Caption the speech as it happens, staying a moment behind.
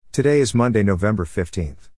Today is Monday, November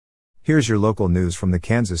 15th. Here's your local news from the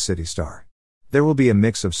Kansas City Star. There will be a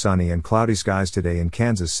mix of sunny and cloudy skies today in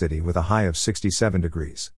Kansas City with a high of 67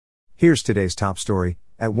 degrees. Here's today's top story.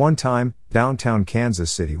 At one time, downtown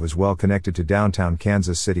Kansas City was well connected to downtown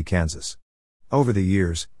Kansas City, Kansas. Over the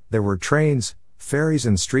years, there were trains, ferries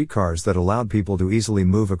and streetcars that allowed people to easily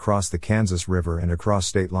move across the Kansas River and across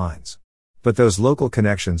state lines. But those local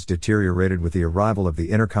connections deteriorated with the arrival of the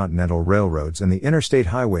intercontinental railroads and the interstate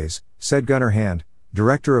highways, said Gunnar Hand,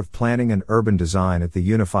 Director of Planning and Urban Design at the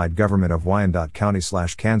Unified Government of Wyandotte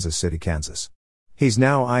County/Kansas City, Kansas. He's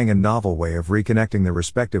now eyeing a novel way of reconnecting the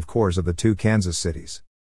respective cores of the two Kansas cities.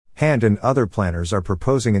 Hand and other planners are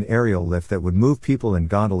proposing an aerial lift that would move people in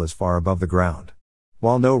gondolas far above the ground.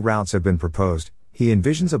 While no routes have been proposed, he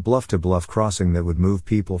envisions a bluff-to-bluff crossing that would move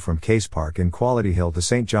people from Case Park in Quality Hill to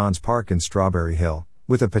St. John's Park in Strawberry Hill,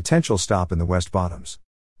 with a potential stop in the West Bottoms.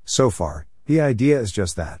 So far, the idea is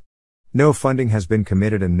just that. No funding has been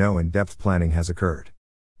committed and no in-depth planning has occurred.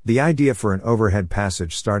 The idea for an overhead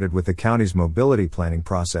passage started with the county's mobility planning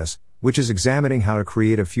process, which is examining how to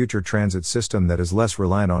create a future transit system that is less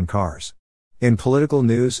reliant on cars. In political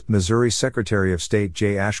news, Missouri Secretary of State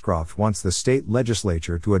Jay Ashcroft wants the state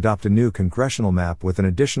legislature to adopt a new congressional map with an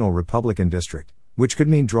additional Republican district, which could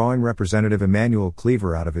mean drawing Representative Emanuel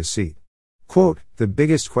Cleaver out of his seat. Quote, "The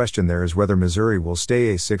biggest question there is whether Missouri will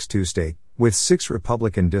stay a 6-2 state, with 6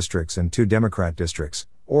 Republican districts and 2 Democrat districts,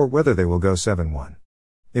 or whether they will go 7-1.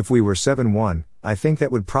 If we were 7-1, I think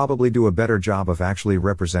that would probably do a better job of actually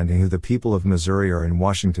representing who the people of Missouri are in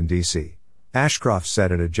Washington, D.C., Ashcroft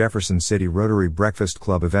said at a Jefferson City Rotary Breakfast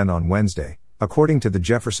Club event on Wednesday, according to the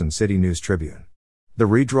Jefferson City News Tribune. The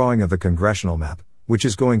redrawing of the congressional map, which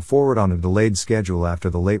is going forward on a delayed schedule after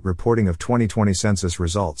the late reporting of 2020 census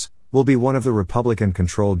results, will be one of the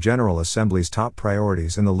Republican-controlled General Assembly's top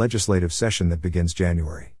priorities in the legislative session that begins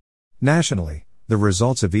January. Nationally, the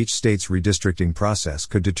results of each state's redistricting process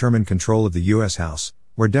could determine control of the U.S. House,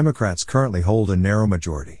 where Democrats currently hold a narrow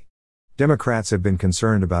majority. Democrats have been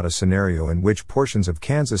concerned about a scenario in which portions of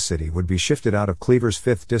Kansas City would be shifted out of Cleaver's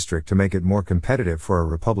 5th district to make it more competitive for a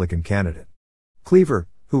Republican candidate. Cleaver,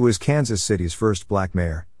 who was Kansas City's first black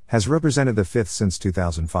mayor, has represented the 5th since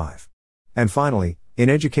 2005. And finally, in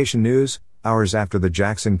education news, hours after the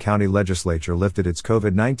Jackson County Legislature lifted its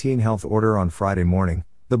COVID-19 health order on Friday morning,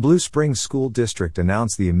 the Blue Springs School District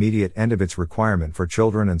announced the immediate end of its requirement for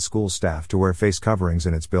children and school staff to wear face coverings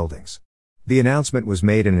in its buildings. The announcement was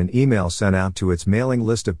made in an email sent out to its mailing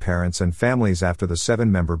list of parents and families after the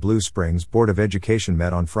 7-member Blue Springs Board of Education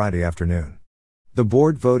met on Friday afternoon. The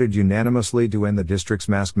board voted unanimously to end the district's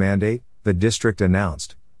mask mandate, the district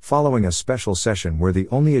announced, following a special session where the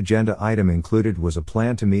only agenda item included was a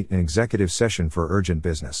plan to meet an executive session for urgent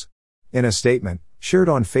business. In a statement, shared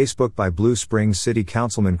on Facebook by Blue Springs City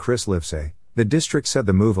Councilman Chris Livesay, the district said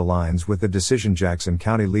the move aligns with the decision Jackson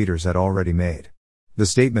County leaders had already made. The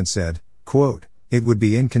statement said, quote, "It would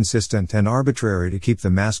be inconsistent and arbitrary to keep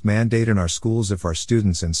the mask mandate in our schools if our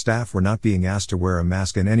students and staff were not being asked to wear a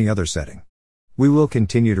mask in any other setting. We will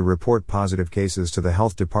continue to report positive cases to the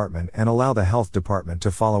health department and allow the health department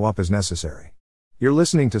to follow up as necessary." You're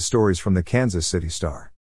listening to stories from the Kansas City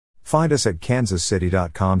Star. Find us at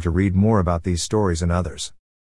kansascity.com to read more about these stories and others.